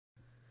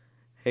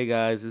Hey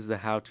guys, this is the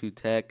How To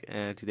Tech,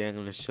 and today I'm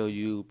going to show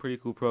you a pretty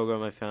cool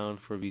program I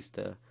found for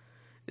Vista.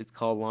 It's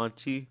called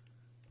Launchy.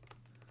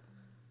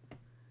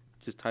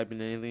 Just type in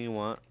anything you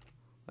want.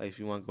 Like if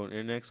you want to go in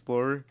Internet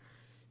Explorer,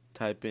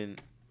 type in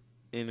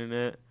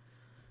Internet,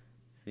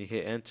 and you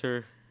hit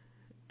Enter,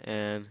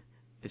 and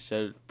it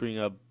should bring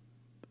up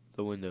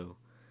the window.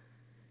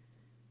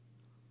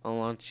 On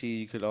Launchy,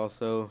 you could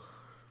also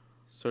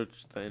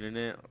search the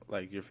Internet,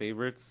 like your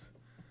favorites.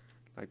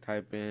 Like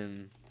type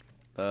in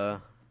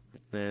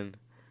then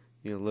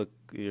you look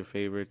at your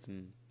favorites,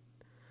 and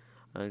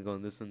I'm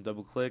going this and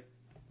double click,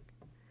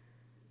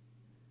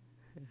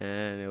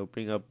 and it'll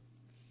bring up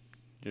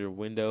your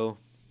window.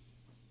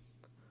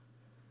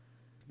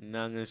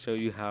 Now I'm going to show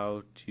you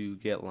how to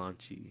get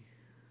Launchy.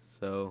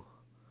 So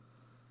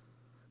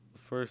the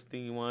first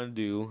thing you want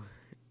to do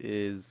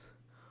is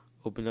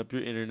open up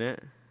your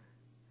internet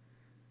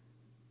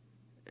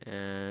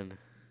and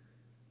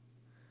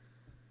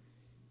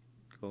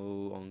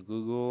go on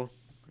Google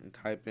and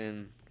type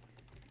in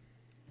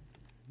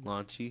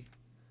Launchy.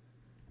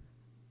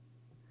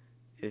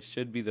 It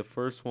should be the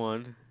first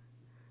one,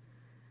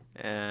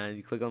 and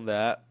you click on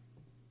that,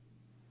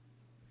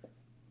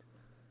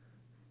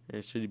 and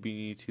it should bring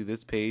you to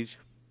this page.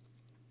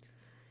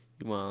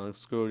 You want to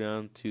scroll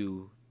down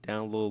to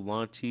download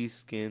Launchy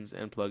skins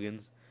and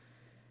plugins,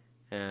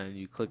 and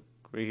you click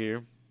right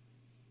here.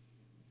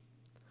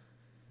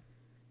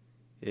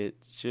 It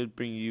should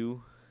bring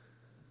you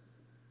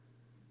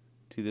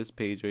to this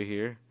page right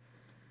here,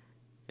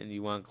 and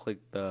you want to click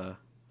the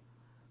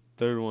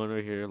third one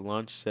right here,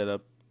 launch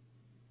setup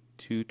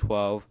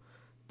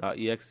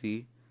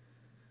 212.exe,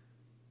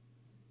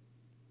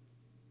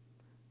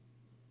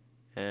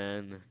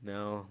 and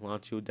now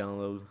Launchy will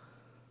download.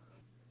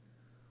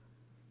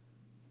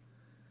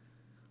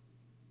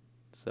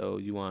 So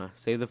you want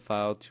to save the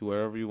file to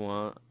wherever you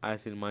want. I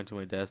saved mine to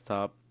my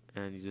desktop,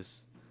 and you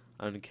just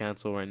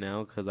cancel right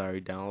now because I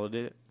already downloaded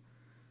it.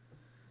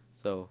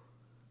 So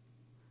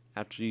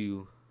after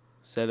you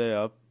set it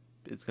up,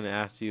 it's going to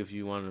ask you if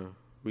you want to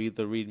read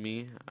the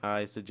README.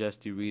 I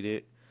suggest you read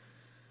it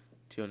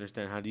to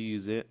understand how to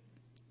use it,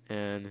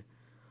 and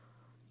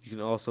you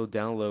can also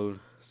download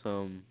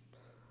some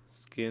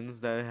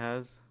skins that it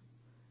has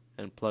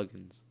and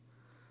plugins.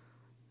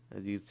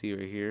 As you can see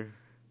right here,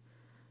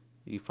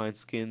 you find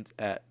skins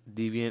at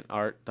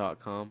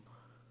deviantart.com,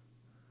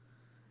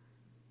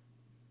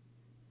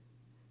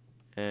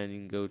 and you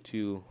can go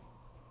to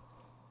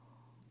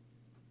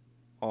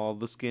all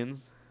the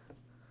skins,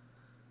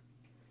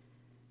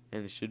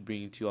 and it should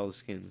bring you to all the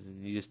skins,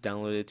 and you just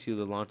download it to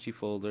the Launchy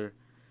folder,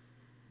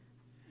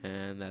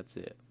 and that's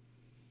it.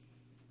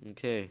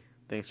 Okay,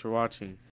 thanks for watching.